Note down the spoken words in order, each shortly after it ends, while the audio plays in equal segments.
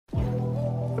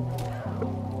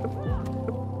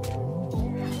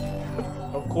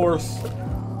course.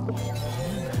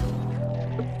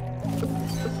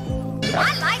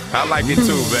 I like it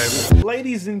too, baby.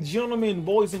 Ladies and gentlemen,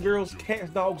 boys and girls, cats,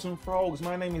 dogs, and frogs,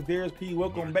 my name is Darius P.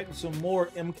 Welcome back to some more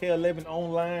MK11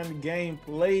 online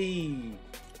gameplay.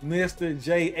 Mr.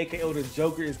 Jade, aka the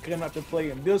Joker, is coming out to play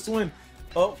in this one.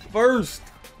 Up first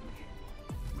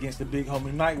against the big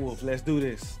homie Knightwolf. Let's do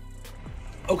this.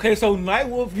 Okay, so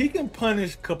Knightwolf, he can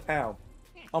punish Kapow.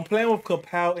 I'm playing with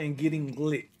Kapow and getting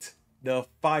lit, the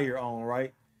fire on,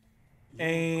 right?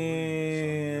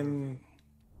 And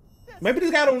maybe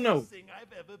this guy don't know.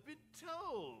 I've ever been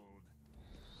told.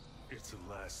 It's the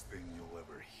last thing you'll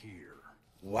ever hear.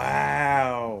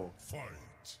 Wow. Fight.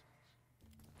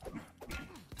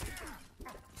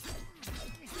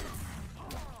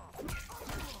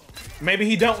 Maybe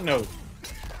he don't know.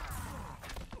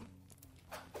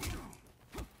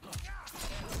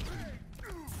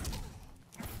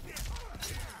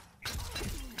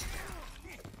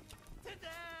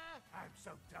 I'm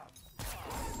so dumb.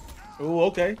 Oh,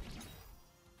 okay.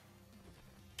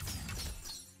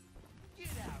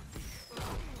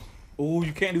 Oh,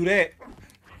 you can't do that.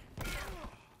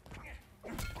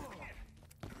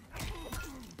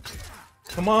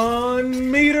 Come on,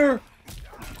 meter.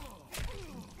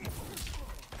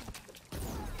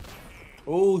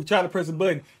 Oh, he tried to press a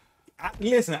button.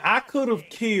 Listen, I could have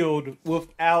killed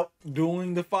without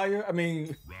doing the fire. I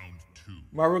mean,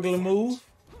 my regular move.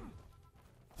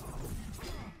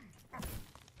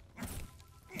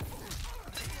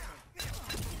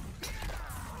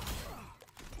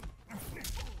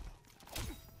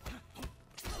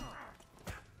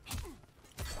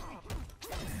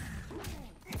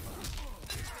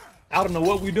 I don't know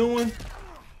what we're doing.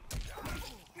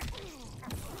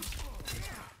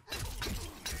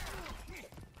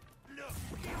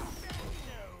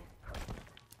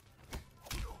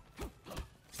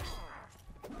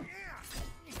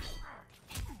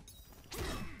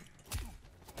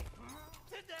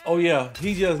 Oh yeah,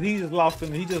 he just lost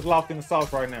in the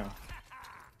sauce right now.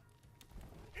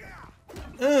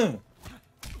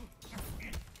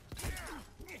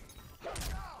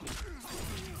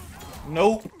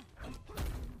 Nope.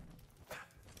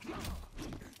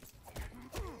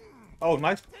 Oh,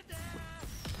 nice.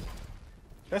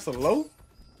 That's a low?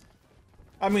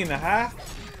 I mean a high?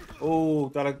 Oh,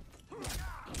 thought I...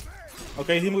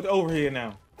 Okay, he moved over here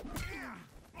now.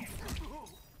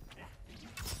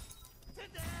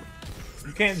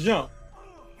 You can't jump.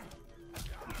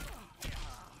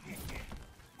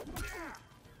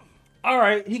 All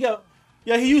right, he got...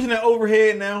 Yeah, he using that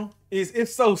overhead now.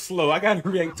 It's so slow. I gotta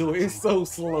react to it. It's so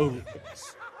slow.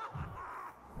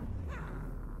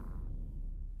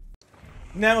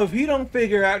 Now, if he don't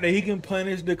figure out that he can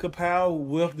punish the Kapow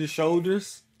with the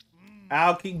shoulders,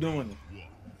 I'll keep doing it.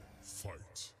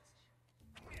 Fight.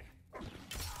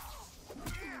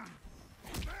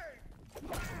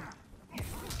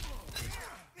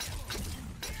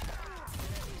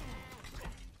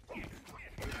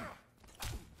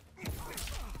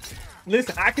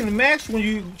 Listen, I can match when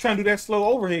you trying to do that slow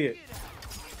overhead.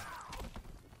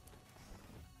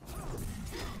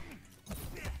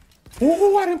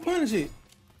 Ooh, I didn't punish it.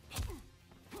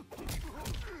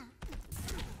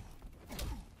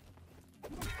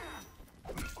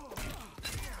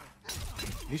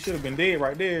 He should have been dead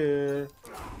right there.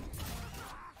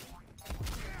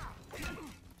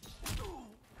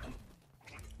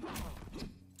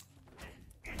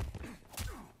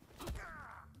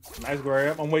 Nice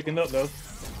grab. I'm waking up though.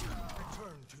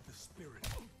 Return to the spirit.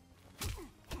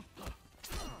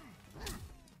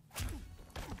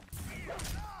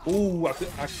 Ooh,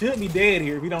 I should be dead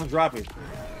here if he don't drop it.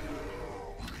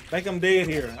 I think I'm dead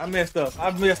here. I messed up.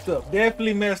 I've messed up.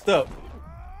 Definitely messed up.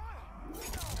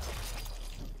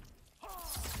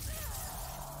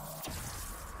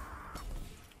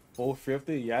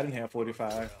 $450? Yeah, I didn't have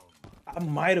 45. I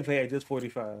might have had just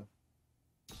 45.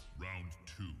 Round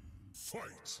 2.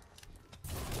 Fight.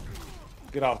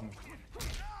 Get off me.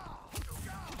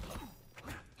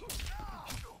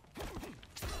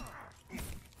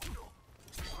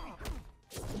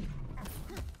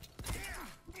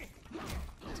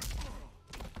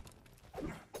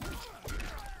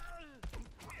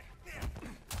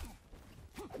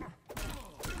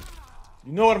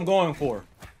 You know what I'm going for.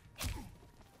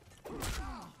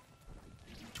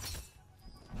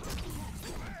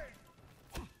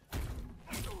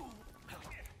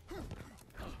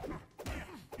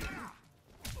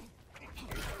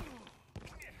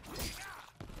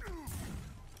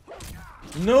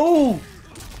 No!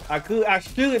 I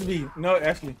should be. No,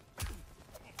 actually.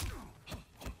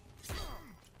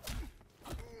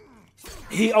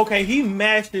 He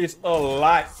mashes a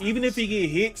lot. Even if he get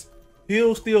hits,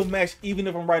 He'll still match even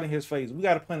if I'm right in his face. We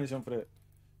gotta punish him for that.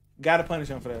 Gotta punish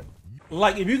him for that.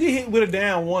 Like, if you get hit with a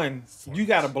down one, you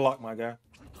gotta block, my guy.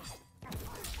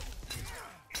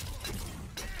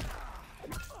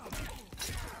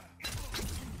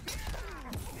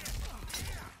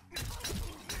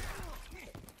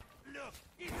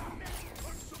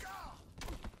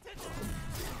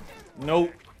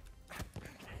 Nope.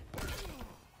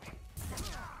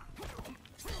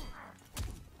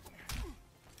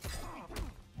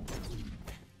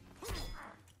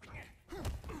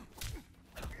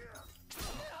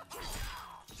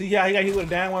 See how he got hit with a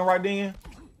down one right then?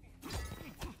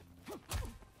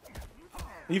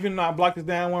 Even though I blocked his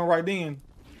down one right then.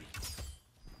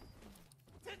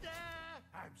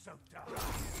 I'm so done.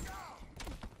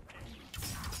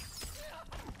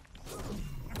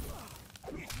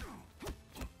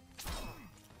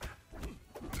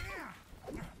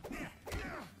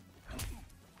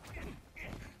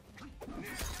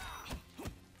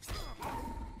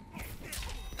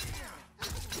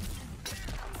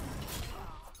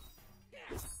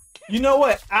 You know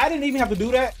what? I didn't even have to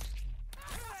do that.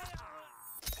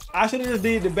 I should have just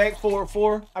did the back forward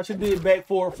 4. I should have did back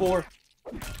forward 4.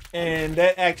 And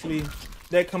that actually,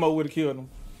 that come up would have killed him.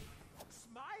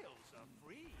 Smiles are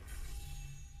free.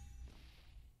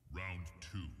 Round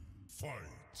 2, fight.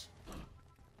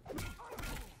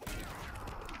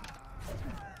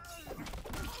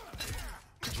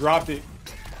 Dropped it.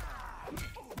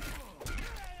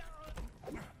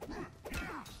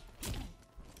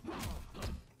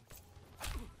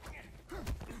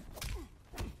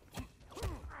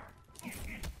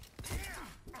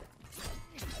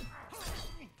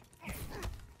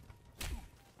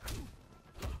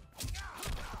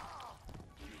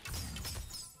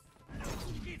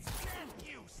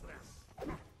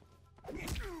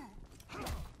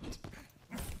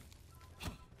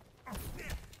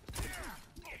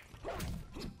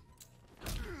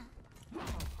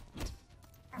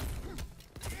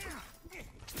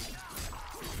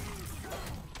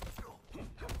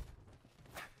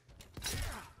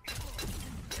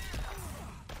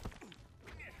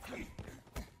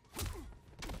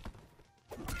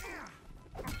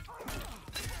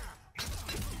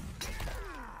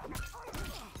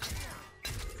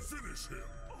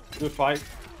 Good fight.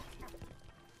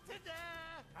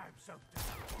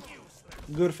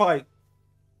 Good fight.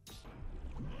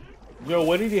 Yo,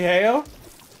 what did he have?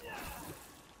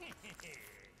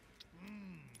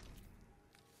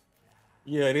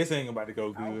 Yeah, this ain't about to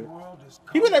go good.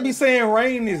 People that be saying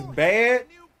rain is bad.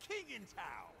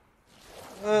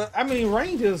 I mean,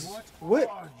 rain just what?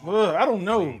 I don't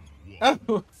know.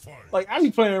 Like, I be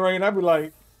playing rain, I be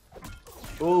like,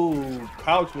 ooh,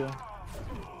 culture.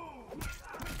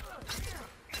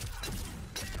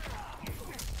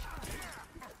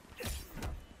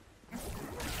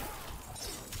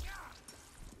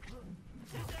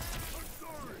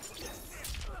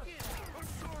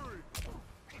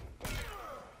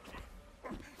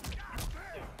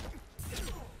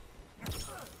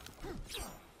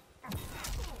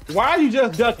 Why are you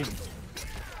just ducking?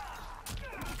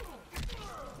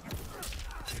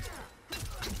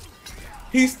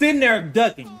 He's sitting there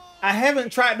ducking. I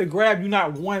haven't tried to grab you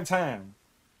not one time.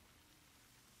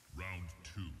 Round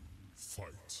 2,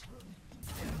 fight.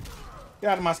 Get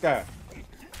out of my sky.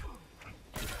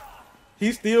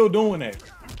 He's still doing that.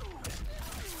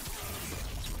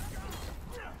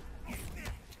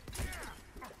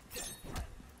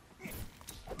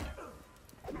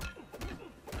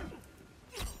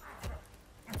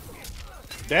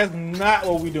 That's not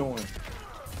what we doing.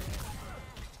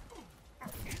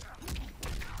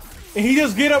 And he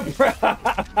just get up.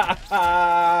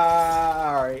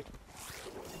 All right.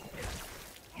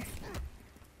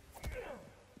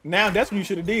 Now that's when you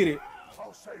should have did it.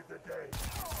 I'll save the day.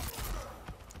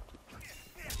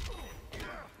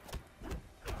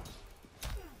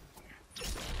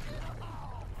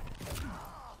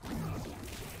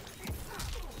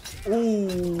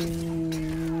 Ooh,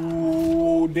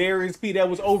 Darius P, that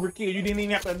was overkill. You didn't even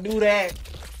have to do that.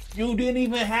 You didn't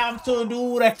even have to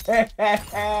do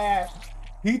that.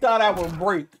 He thought I would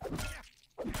break.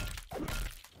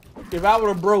 If I would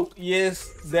have broke, yes,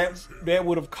 that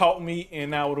would have caught me,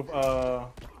 and I would have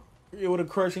it would have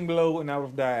crushing blow, and I would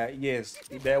have died. Yes,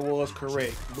 that was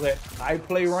correct. But I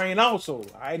play rain also.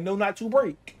 I know not to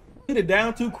break. The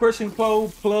down 2 crushing blow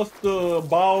plus the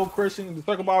ball crushing, the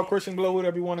circle ball crushing blow,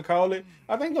 whatever you want to call it.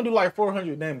 I think gonna do like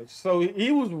 400 damage. So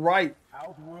he was right.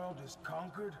 Outworld is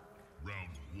conquered. Round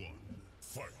 1,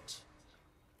 fight.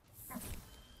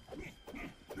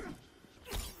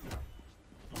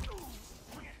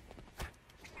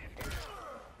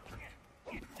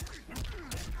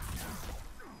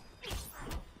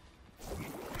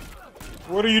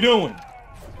 What are you doing?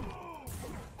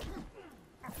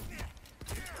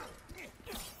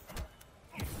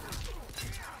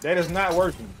 That is not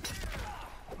working.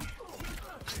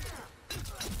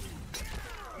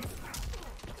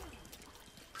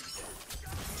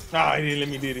 Nah, he didn't let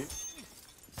me did it.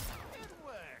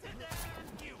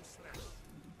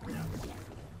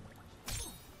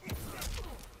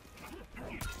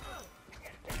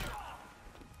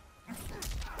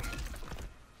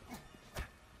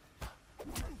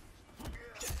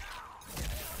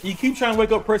 You keep trying to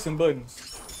wake up pressing buttons.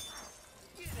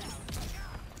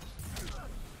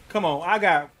 Come on, I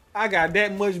got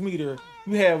that much meter.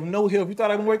 You have no health. You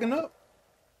thought I've been waking up?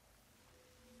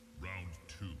 Round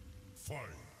 2, fight.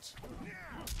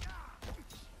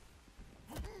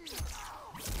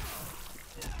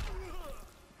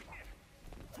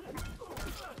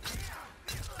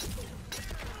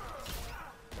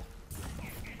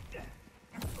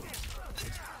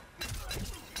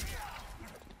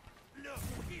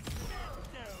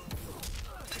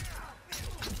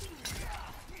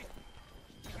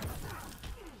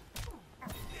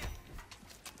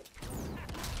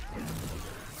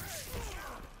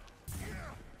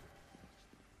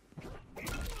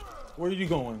 Where are you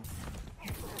going?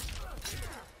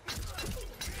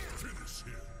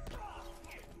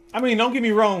 I mean, don't get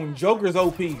me wrong. Joker's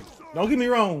OP. Don't get me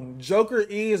wrong. Joker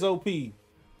is OP. I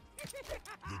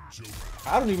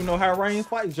don't even know how Rain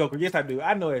fights Joker. Yes, I do.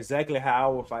 I know exactly how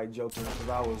I would fight Joker if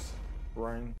I was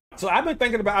Rain. So I've been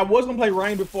thinking about, I was going to play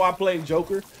Rain before I played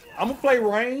Joker. I'm going to play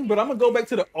Rain, but I'm going to go back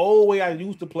to the old way I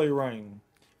used to play Rain.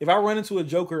 If I run into a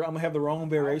Joker, I'm going to have the wrong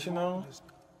variation on.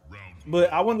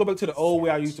 But I want to go back to the old way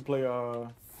I used to play.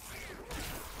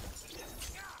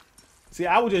 See,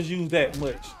 I would just use that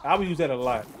much. I would use that a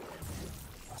lot.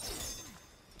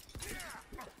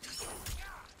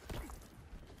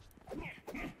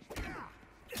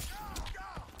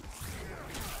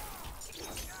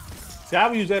 See, I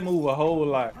would use that move a whole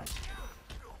lot.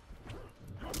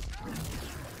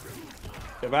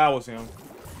 If I was him.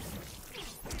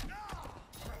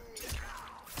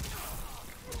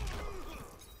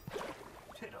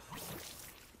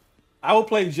 I would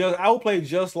play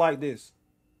just like this.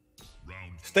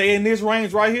 Stay in this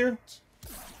range right here.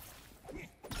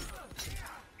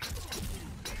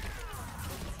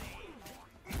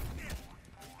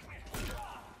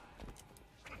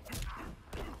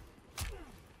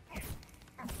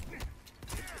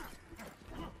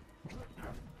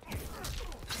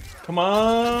 Come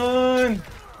on.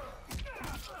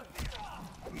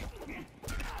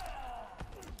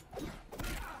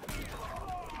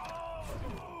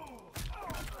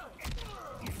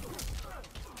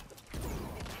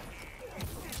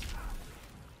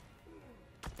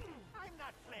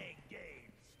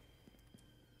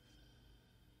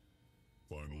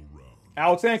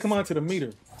 Out 10, come on to the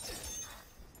meter.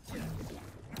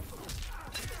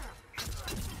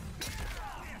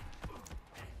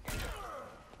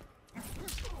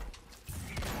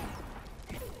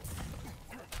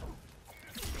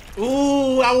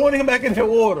 Ooh, I want him back in the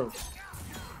water.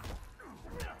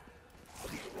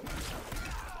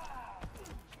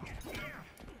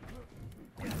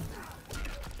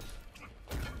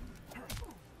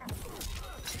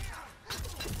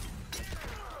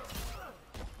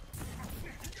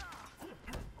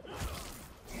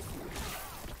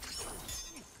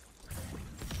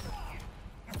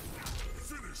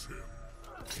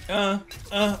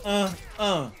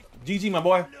 GG, my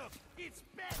boy.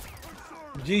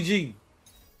 GG.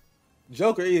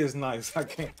 Joker is nice. I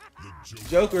can't.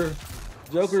 Joker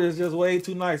is just way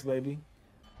too nice, baby.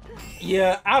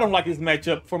 Yeah, I don't like this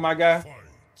matchup for my guy.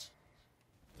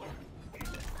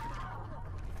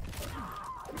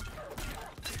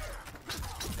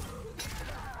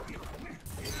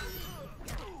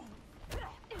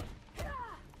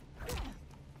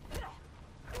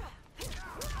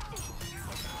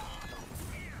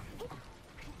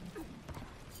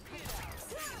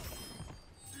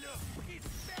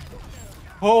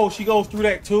 Oh, she goes through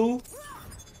that too?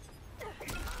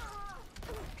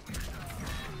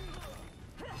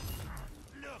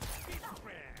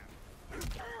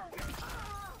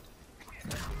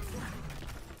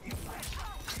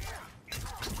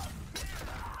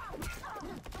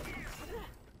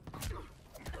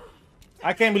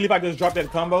 I can't believe I just dropped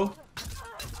that combo.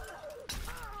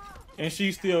 And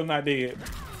she's still not dead.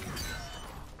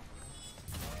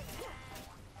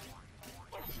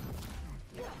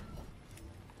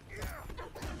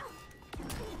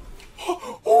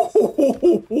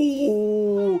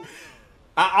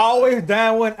 I always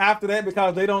down one after that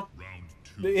because they don't.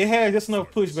 It has just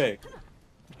enough pushback.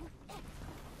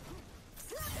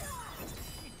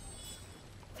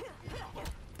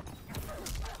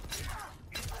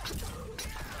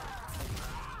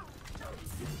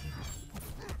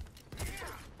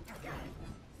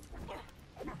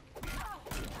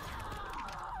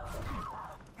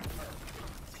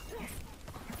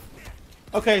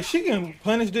 Okay, she can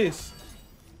punish this.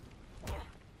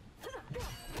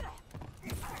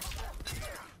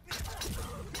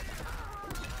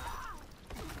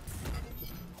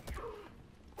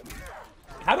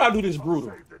 How do I do this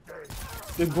brutal?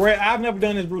 The grab. I've never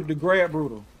done this brutal. The grab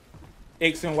brutal.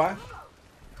 X and Y.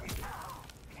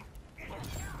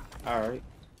 All right.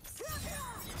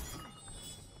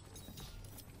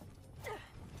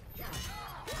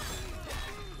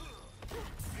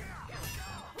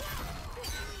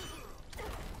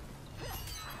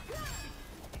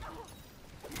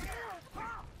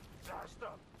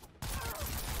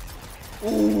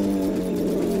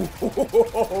 Ooh.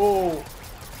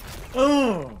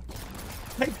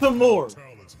 Take some more.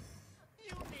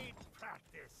 You need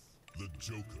practice. The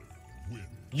Joker wins.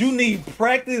 You need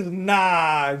practice?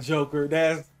 Nah, Joker.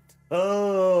 That's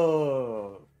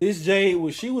tough. This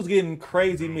Jade, she was getting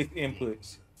crazy mixed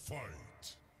inputs. Fight.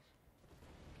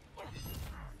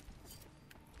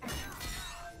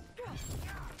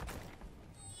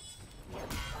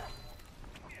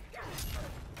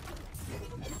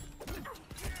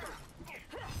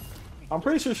 I'm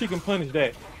pretty sure she can punish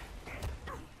that.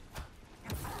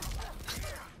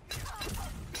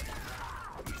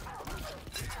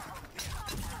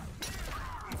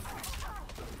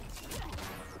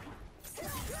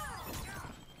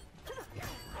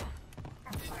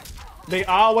 They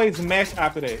always match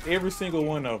after that. Every single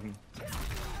one of them.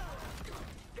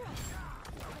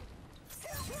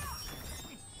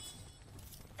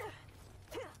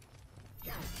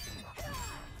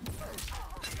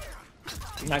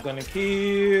 Not gonna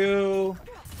kill.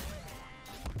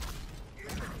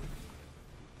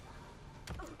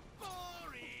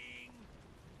 Boring.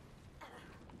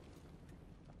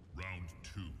 Round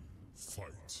 2.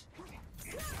 Fight.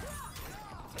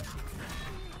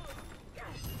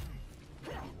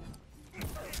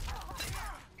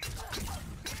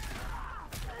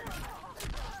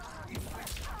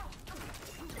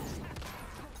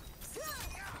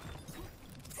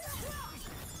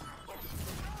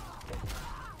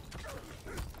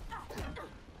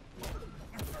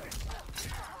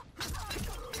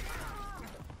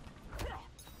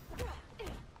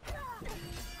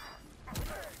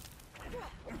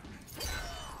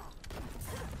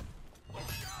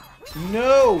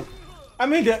 No, I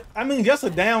mean, just a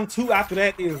down 2 after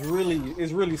that is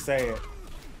really sad.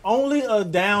 Only a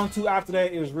down 2 after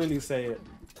that is really sad.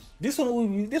 This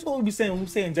one we be saying when we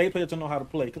saying J players don't know how to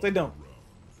play, because they don't.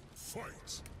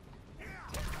 Fight.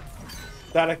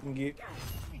 That I can get.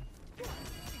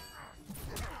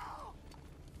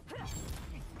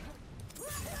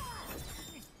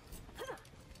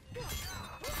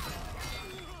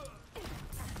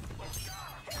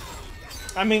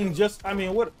 I mean,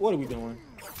 what are we doing?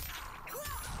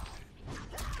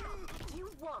 You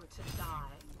want to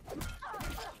die?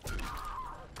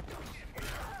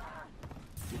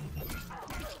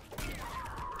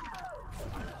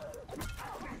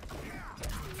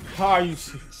 How are you?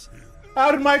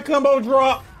 How did my combo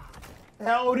drop?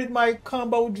 How did my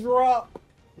combo drop?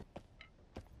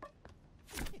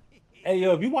 Hey,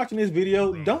 yo, if you're watching this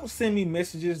video, don't send me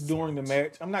messages during the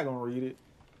match. I'm not gonna read it.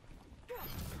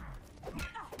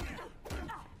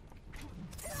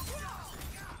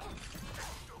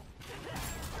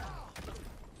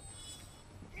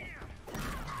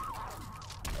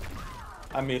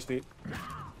 I missed it.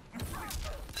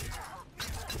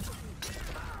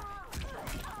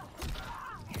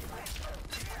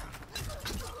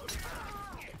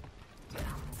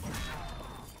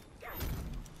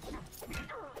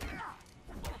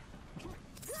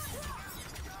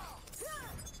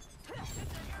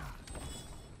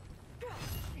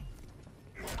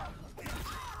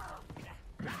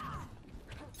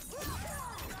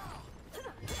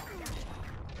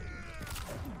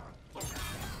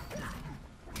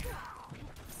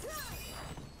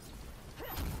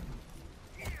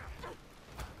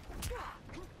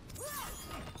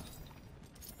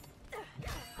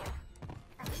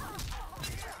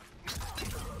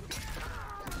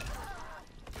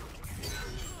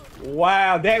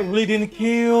 Wow, that really didn't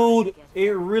kill. It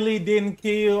really didn't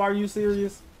kill. Are you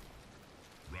serious?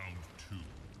 Round 2.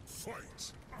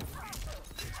 Fight.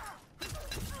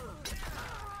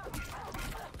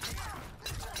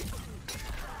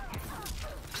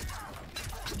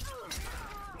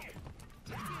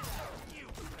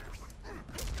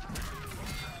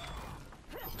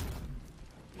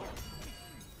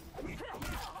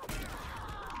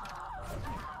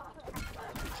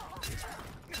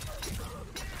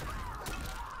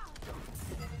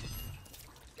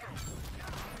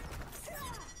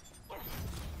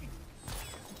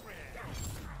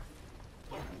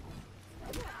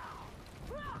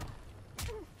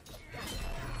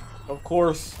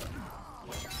 course.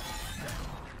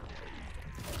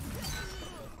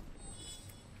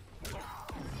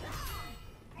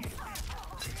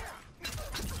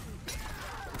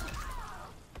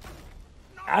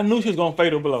 I knew she was gonna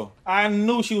fatal blow. I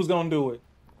knew she was gonna do it.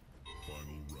 Final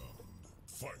round.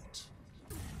 Fight.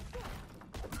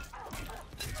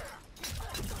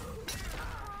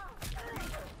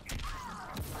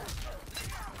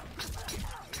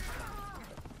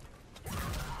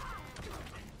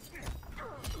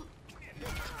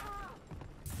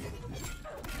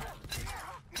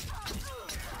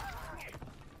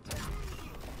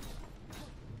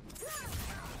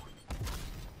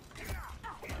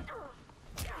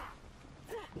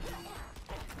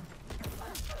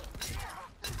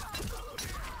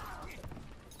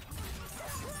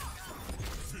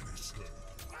 Finish her.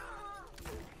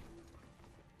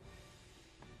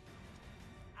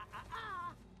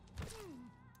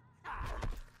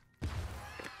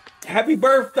 Happy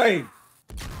birthday!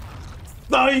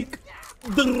 Like,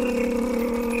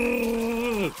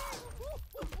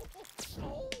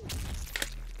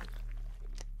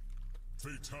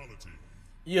 Fatality.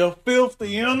 you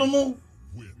filthy animal.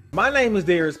 Win. My name is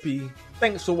Darius P.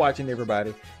 Thanks for watching,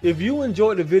 everybody. If you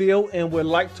enjoyed the video and would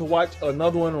like to watch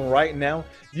another one right now,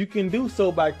 you can do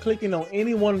so by clicking on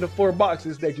any one of the 4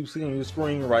 boxes that you see on your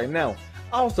screen right now.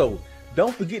 Also,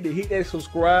 don't forget to hit that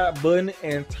subscribe button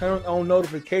and turn on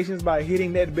notifications by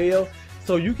hitting that bell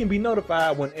so you can be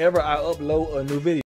notified whenever I upload a new video.